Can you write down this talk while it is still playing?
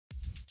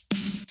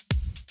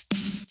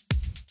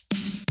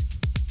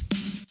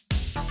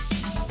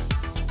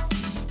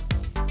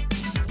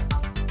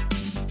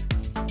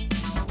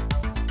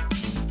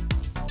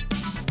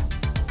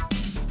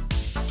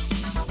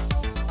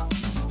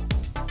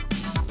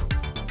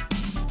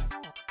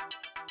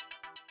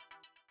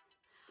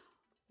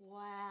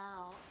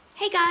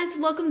Hey guys,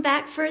 welcome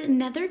back for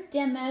another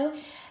demo.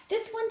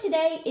 This one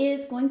today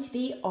is going to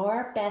be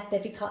our Bath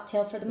Bevy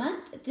cocktail for the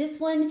month. This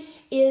one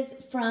is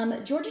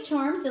from Georgia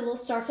Charms, the little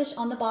starfish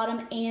on the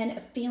bottom, and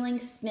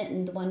Feeling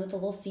Smitten, the one with the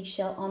little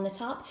seashell on the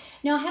top.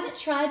 Now, I haven't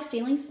tried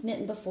Feeling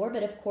Smitten before,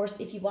 but of course,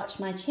 if you watch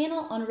my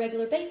channel on a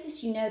regular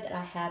basis, you know that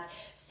I have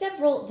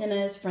several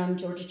demos from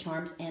Georgia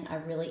Charms, and I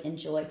really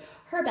enjoy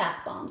her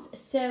bath bombs.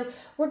 So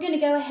we're going to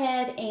go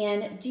ahead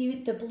and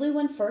do the blue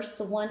one first,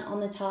 the one on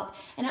the top.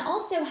 And I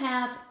also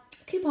have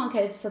coupon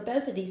codes for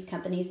both of these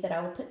companies that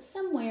I will put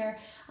somewhere.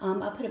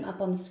 I'll put them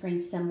up on the screen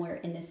somewhere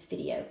in this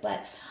video.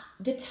 But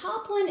the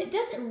top one, it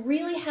doesn't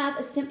really have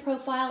a scent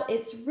profile.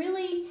 It's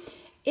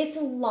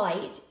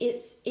light.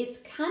 It's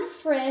kind of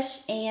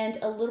fresh and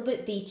a little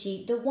bit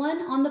beachy. The one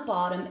on the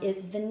bottom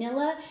is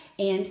vanilla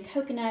and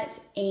coconut,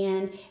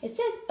 and it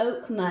says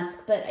oak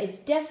musk, but it's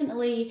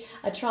definitely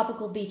a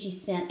tropical beachy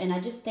scent, and I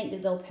just think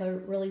that they'll pair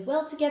really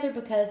well together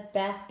because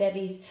Bath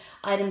Bevy's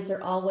items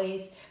are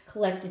always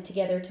collected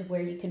together to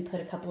where you can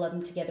put a couple of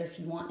them together if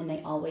you want, and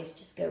they always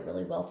just go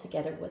really well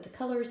together with the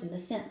colors and the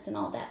scents and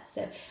all that.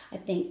 So I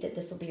think that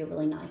this will be a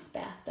really nice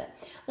bath. But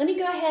let me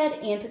go ahead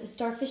and put the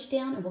starfish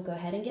down, and we'll go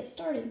ahead and get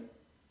started.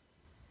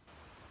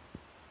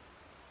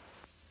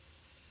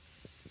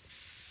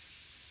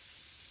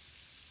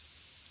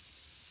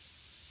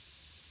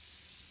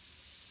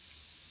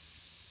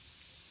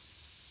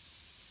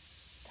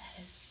 That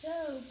is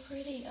so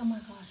pretty. Oh my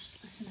gosh,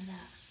 listen to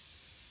that.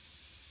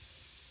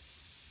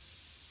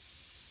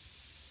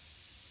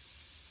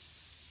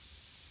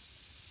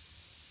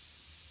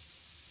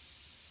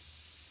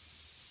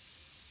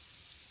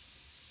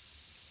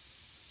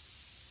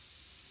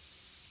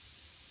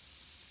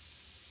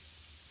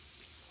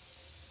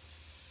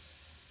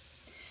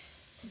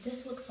 So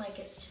this looks like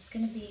it's just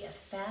going to be a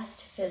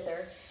fast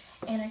fizzer,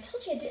 and I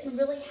told you I didn't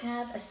really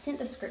have a scent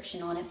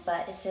description on it,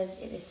 but it says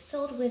it is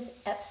filled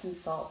with Epsom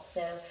salt,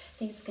 so I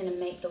think it's going to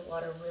make the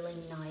water really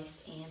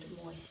nice and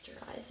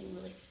moisturizing,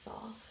 really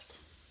soft.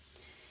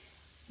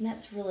 And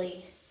that's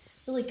really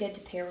good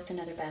to pair with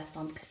another bath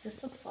bomb, because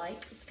this looks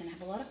like it's going to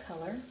have a lot of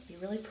color, be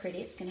really pretty.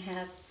 It's going to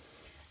have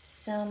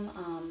some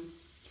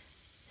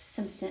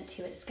scent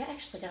to it. It's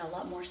actually got a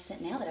lot more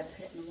scent now that I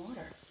put it in the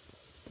water.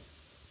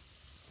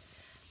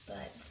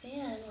 But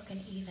then we're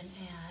going to even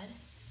add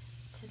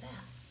to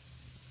that.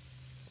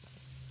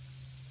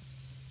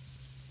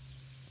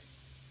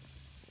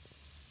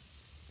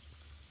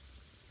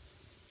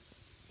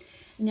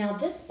 Now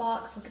this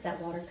box, look at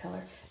that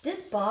watercolor.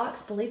 This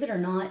box, believe it or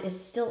not,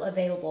 is still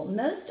available.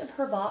 Most of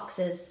her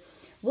boxes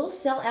will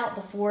sell out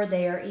before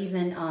they are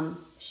even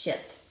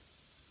shipped.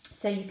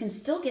 So you can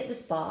still get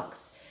this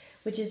box,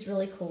 which is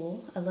really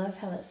cool. I love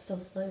how that's still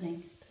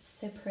floating. It's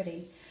so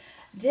pretty.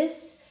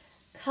 This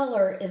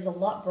color is a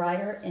lot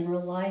brighter in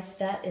real life.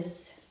 That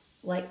is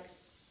like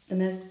the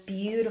most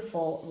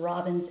beautiful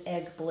robin's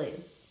egg blue.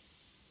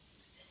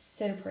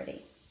 So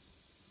pretty.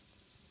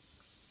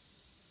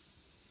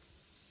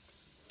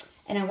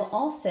 And I will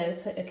also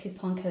put a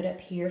coupon code up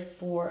here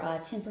for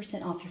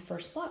 10% off your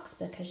first box,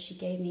 because she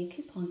gave me a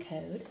coupon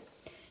code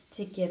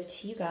to give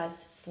to you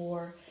guys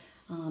for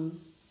 10%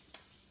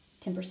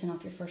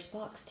 off your first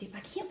box too. I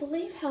can't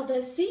believe how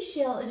the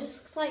seashell, it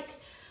just looks like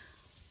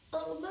a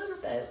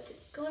motorboat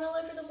going all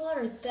over the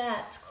water.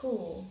 That's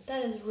cool.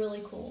 That is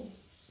really cool.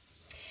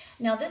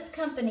 Now this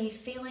company,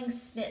 Feeling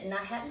Smitten,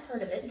 I hadn't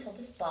heard of it until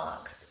this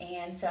box,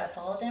 and so I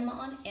followed them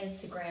on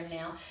Instagram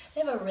now. They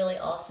have a really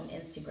awesome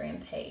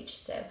Instagram page,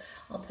 so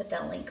I'll put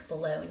that link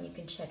below and you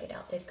can check it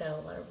out. They've got a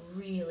lot of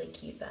really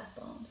cute bath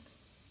bombs.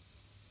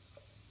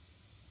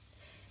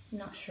 I'm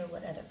not sure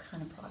what other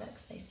kind of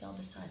products they sell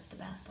besides the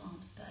bath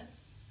bombs, but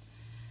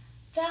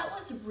that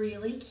was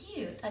really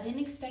cute. I didn't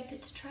expect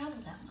it to travel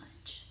that much.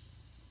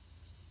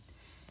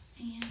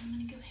 And I'm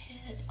going to go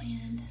ahead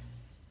and...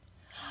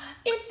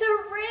 It's a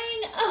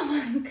ring! Oh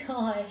my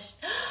gosh!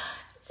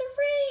 It's a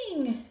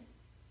ring!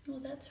 Well,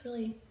 that's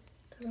really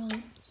the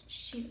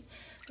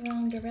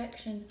wrong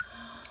direction.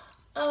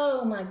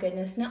 Oh my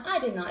goodness. Now, I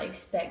did not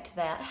expect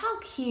that. How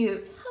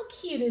cute. How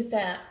cute is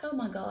that? Oh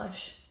my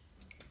gosh.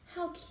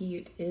 How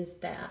cute is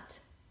that?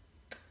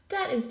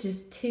 That is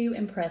just too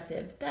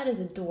impressive. That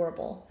is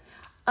adorable.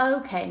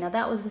 Okay, now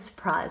that was a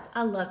surprise.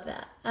 I love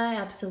that. I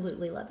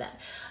absolutely love that.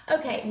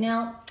 Okay,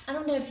 now, I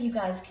don't know if you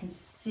guys can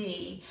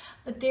see,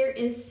 but there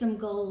is some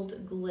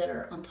gold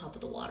glitter on top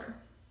of the water.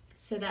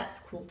 So that's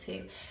cool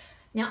too.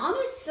 Now, I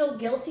almost feel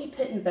guilty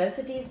putting both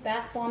of these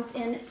bath bombs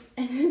in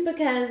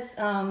because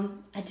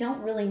I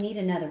don't really need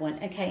another one.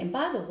 Okay, and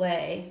by the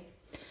way,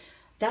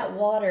 that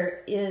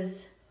water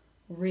is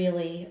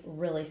really,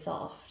 really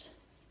soft.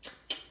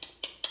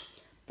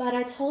 But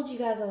I told you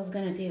guys I was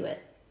going to do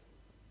it.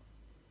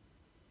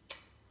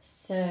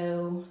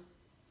 So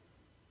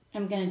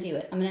I'm going to do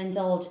it. I'm going to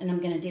indulge and I'm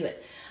going to do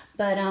it.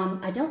 But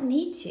I don't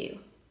need to.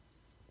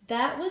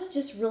 That was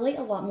just really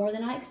a lot more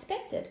than I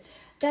expected.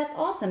 That's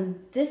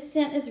awesome. This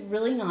scent is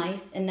really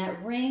nice, and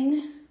that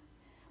ring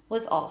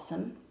was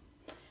awesome.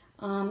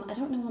 I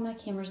don't know why my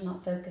camera's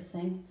not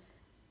focusing.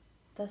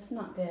 That's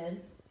not good.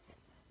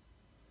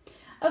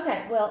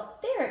 Okay, well,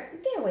 there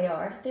we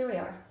are. There we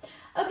are.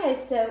 Okay,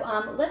 so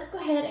let's go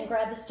ahead and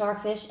grab the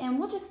starfish, and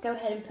we'll just go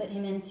ahead and put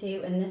him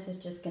into, and this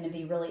is just going to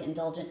be really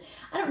indulgent.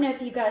 I don't know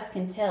if you guys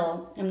can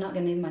tell. I'm not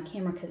going to move my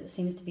camera because it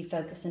seems to be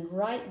focusing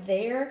right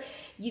there.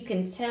 You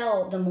can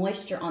tell the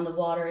moisture on the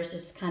water is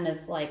just kind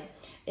of like,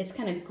 it's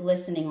kind of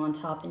glistening on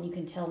top, and you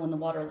can tell when the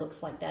water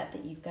looks like that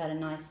you've got a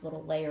nice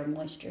little layer of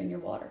moisture in your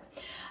water.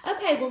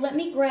 Okay, well, let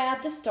me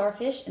grab the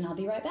starfish, and I'll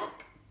be right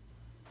back.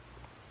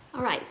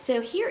 All right,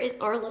 so here is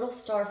our little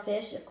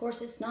starfish. Of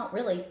course, it's not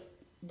really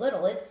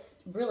little,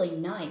 it's really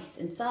nice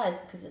in size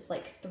because it's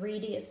like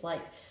 3D, it's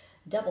like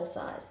double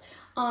size.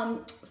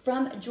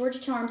 From Georgia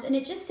Charms, and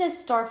it just says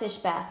Starfish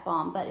Bath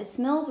Bomb, but it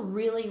smells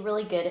really,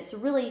 really good. It's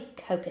really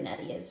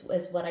coconutty is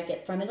what I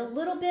get from it. A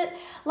little bit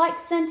like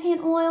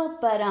suntan oil,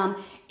 but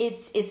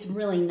it's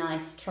really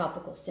nice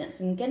tropical scents.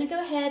 I'm gonna go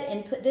ahead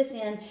and put this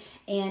in,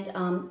 and then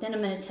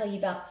I'm gonna tell you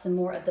about some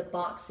more of the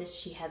boxes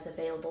she has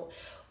available.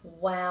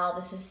 Wow,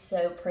 this is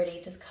so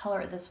pretty. This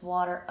color of this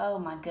water, oh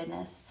my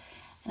goodness.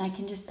 And I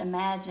can just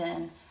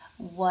imagine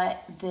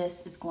what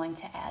this is going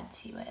to add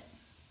to it.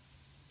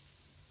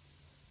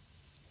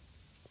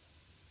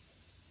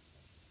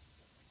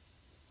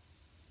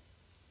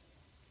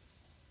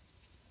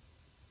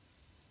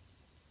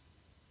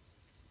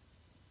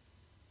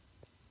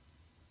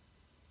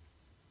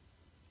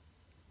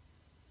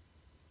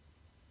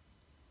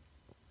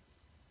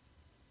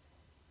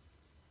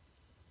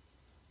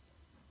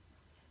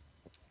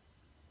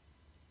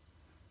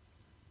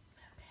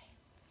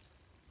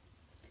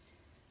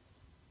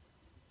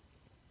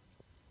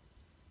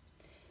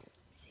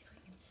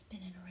 Spin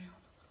it around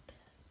a little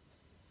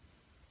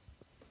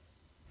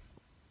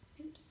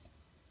bit. Oops.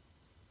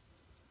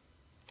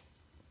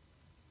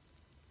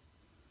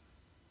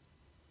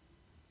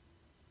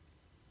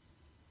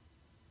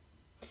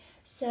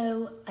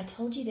 So I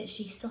told you that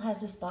she still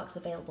has this box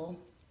available,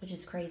 which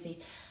is crazy.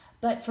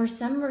 But for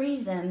some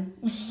reason,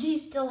 she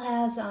still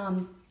has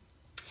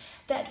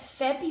that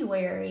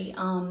February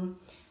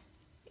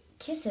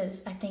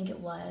Kisses, I think it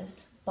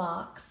was,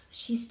 box.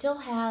 She still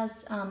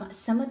has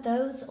some of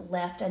those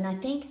left, and I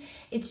think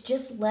it's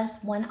just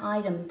less one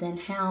item than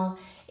how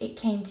it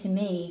came to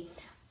me.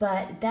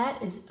 But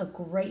that is a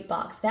great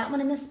box. That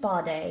one and the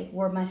Spa Day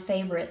were my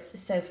favorites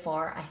so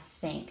far, I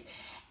think.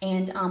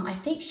 And I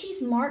think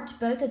she's marked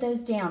both of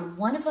those down.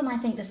 One of them, I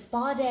think the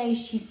Spa Day,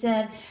 she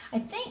said, I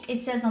think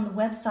it says on the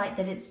website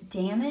that it's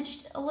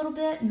damaged a little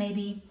bit.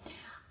 Maybe,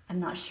 I'm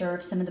not sure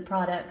if some of the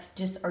products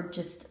are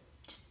just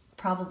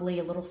probably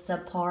a little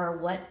subpar or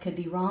what could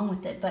be wrong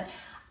with it. But,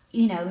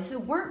 you know, if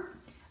it weren't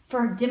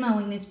for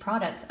demoing these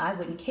products, I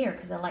wouldn't care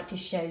because I like to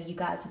show you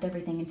guys with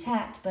everything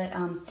intact. But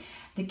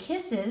the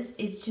Kisses,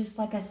 it's just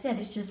like I said,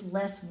 it's just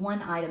less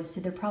one item. So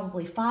they're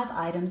probably 5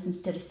 items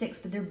instead of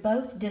 6, but they're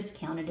both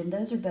discounted, and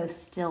those are both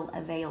still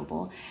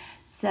available.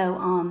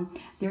 So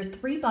there are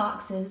 3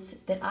 boxes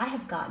that I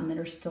have gotten that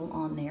are still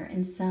on there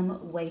in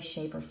some way,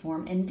 shape, or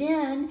form. And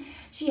then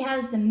she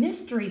has the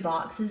mystery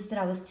boxes that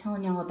I was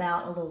telling y'all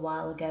about a little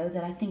while ago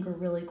that I think are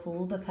really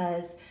cool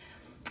because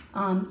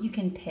you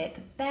can pick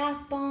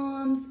bath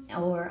bombs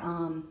or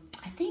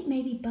I think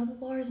maybe bubble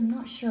bars, I'm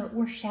not sure,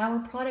 or shower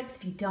products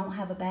if you don't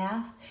have a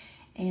bath.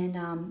 And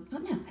I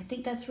don't know, I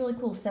think that's really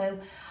cool. So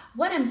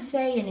what I'm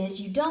saying is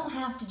you don't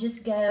have to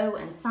just go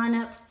and sign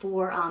up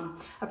for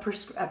a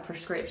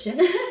prescription,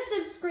 a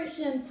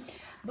subscription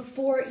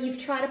before you've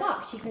tried a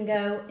box. You can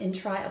go and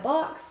try a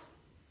box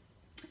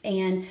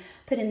and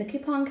put in the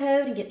coupon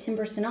code and get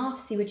 10%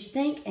 off, see what you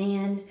think,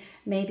 and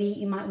maybe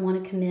you might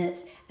want to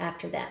commit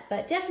after that.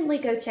 But definitely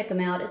go check them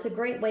out. It's a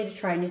great way to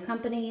try new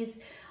companies.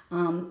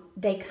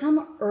 They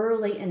come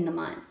early in the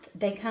month.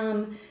 They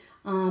come,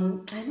 I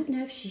don't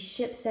know if she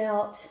ships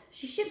out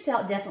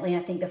definitely, I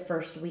think, the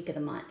first week of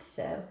the month.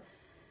 So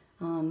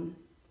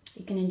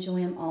you can enjoy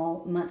them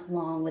all month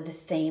long with the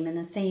theme. And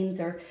the themes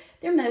they're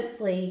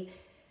mostly,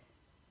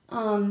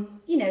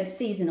 you know,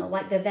 seasonal.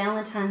 Like the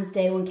Valentine's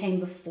Day one came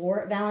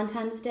before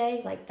Valentine's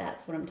Day. Like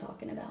that's what I'm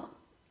talking about.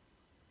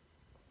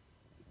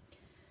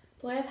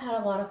 Boy, I've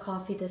had a lot of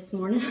coffee this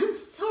morning. I'm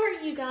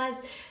sorry, you guys.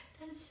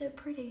 That is so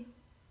pretty.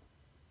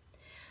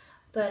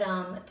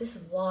 But this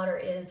water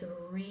is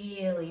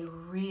really,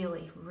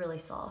 really, really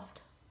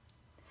soft.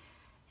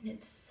 And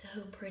it's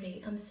so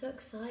pretty. I'm so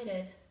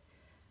excited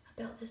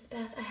about this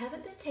bath. I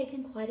haven't been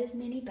taking quite as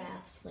many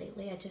baths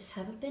lately. I just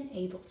haven't been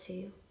able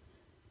to.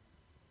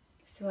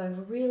 So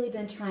I've really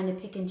been trying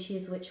to pick and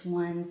choose which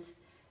ones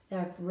that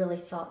I've really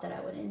thought that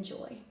I would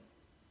enjoy.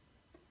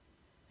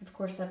 Of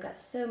course, I've got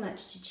so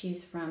much to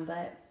choose from,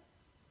 but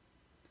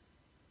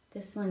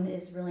this one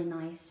is really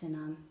nice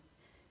and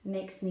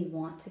makes me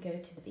want to go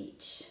to the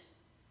beach.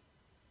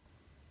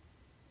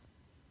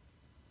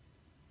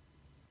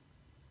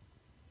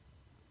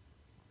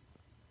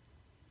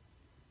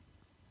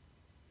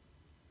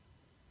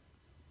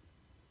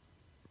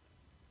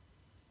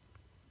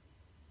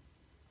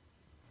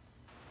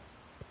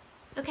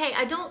 Okay,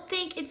 I don't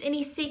think it's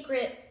any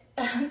secret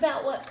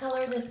about what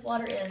color this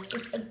water is.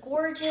 It's a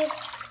gorgeous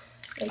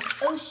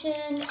Like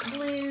ocean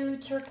blue,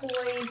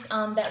 turquoise.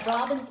 That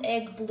robin's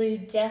egg blue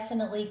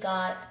definitely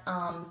got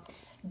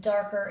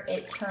darker.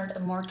 It turned a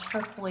more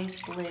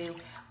turquoise blue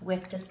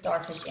with the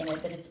starfish in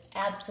it, but it's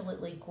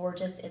absolutely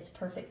gorgeous. It's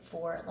perfect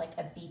for like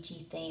a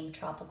beachy theme,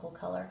 tropical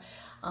color.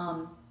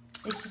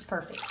 It's just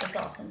perfect. It's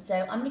awesome.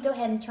 So I'm going to go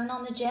ahead and turn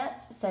on the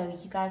jets so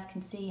you guys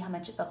can see how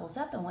much it bubbles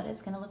up and what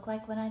it's going to look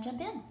like when I jump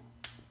in.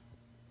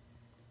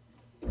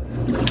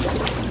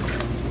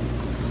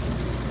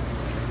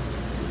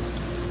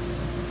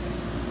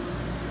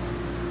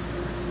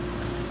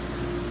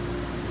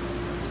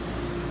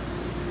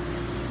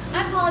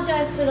 I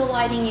apologize for the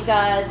lighting, you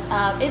guys.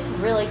 It's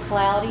really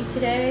cloudy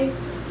today.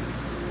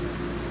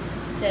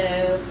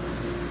 So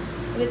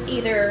it was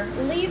either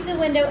leave the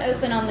window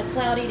open on the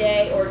cloudy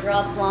day or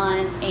draw the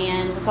blinds,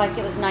 and look like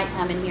it was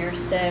nighttime in here.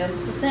 So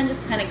the sun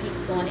just kind of keeps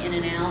going in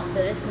and out,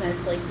 but it's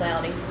mostly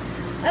cloudy.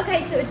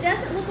 Okay, so it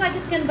doesn't look like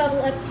it's going to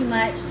bubble up too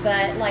much,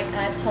 but like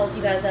I've told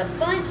you guys a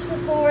bunch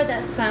before,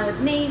 that's fine with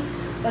me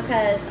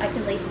because I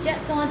can leave the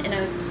jets on and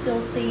I would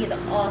still see the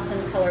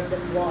awesome color of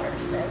this water.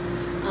 So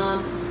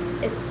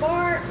as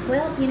far,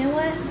 well, you know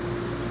what?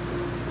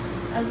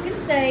 I was going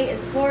to say,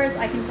 as far as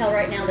I can tell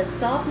right now, the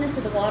softness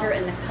of the water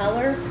and the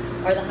color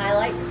are the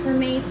highlights for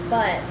me,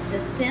 but the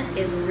scent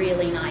is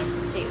really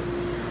nice too.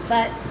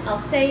 But I'll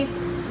save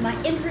my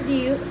end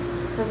review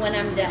for when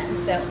I'm done,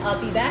 so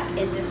I'll be back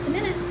in just a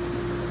minute.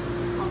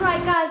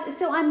 Alright guys,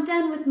 so I'm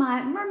done with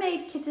my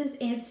Mermaid Kisses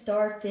and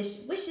Starfish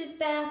Wishes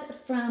bath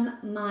from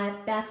my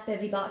Bath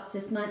Bevy box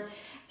this month.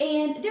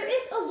 And there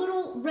is a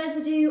little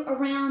residue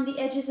around the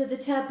edges of the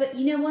tub, but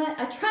you know what?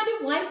 I tried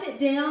to wipe it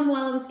down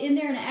while I was in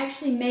there and it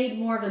actually made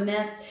more of a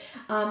mess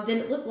than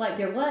it looked like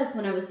there was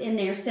when I was in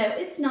there. So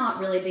it's not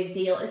really a big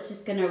deal. It's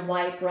just gonna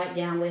wipe right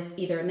down with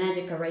either a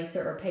magic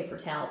eraser or paper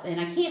towel. And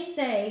I can't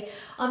say,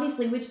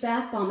 obviously, which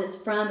bath bomb it's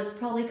from. It's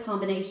probably a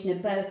combination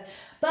of both.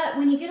 But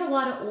when you get a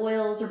lot of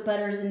oils or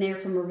butters in there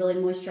from a really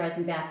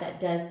moisturizing bath, that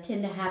does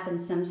tend to happen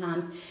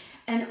sometimes.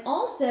 And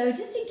also,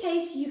 just in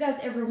case you guys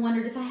ever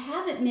wondered, if I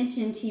haven't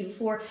mentioned to you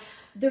before,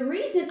 the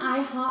reason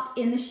I hop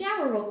in the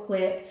shower real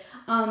quick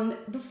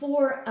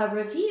before a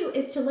review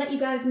is to let you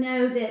guys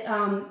know that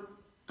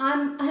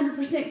I'm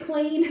 100%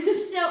 clean,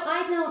 so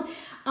I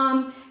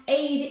don't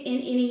aid in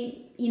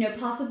any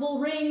possible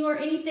ring or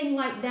anything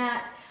like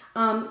that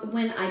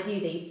when I do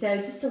these. So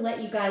just to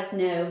let you guys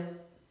know,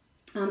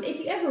 if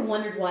you ever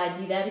wondered why I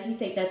do that, if you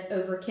think that's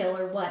overkill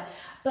or what.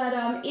 But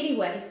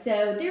anyway,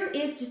 so there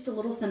is just a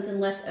little something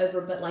left over,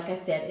 but like I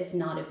said, it's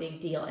not a big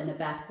deal, and the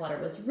bath water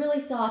was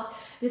really soft.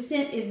 The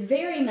scent is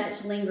very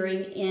much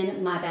lingering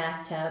in my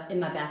bathtub,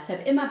 in my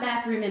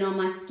bathroom, and on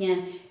my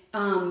skin.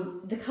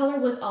 The color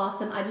was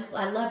awesome.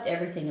 I loved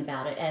everything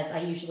about it, as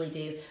I usually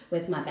do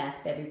with my Bath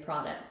Bevy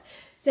products.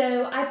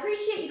 So I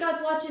appreciate you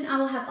guys watching. I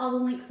will have all the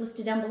links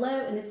listed down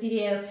below, and this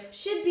video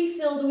should be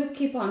filled with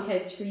coupon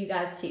codes for you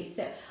guys too.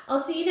 So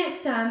I'll see you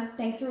next time.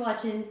 Thanks for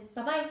watching.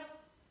 Bye-bye.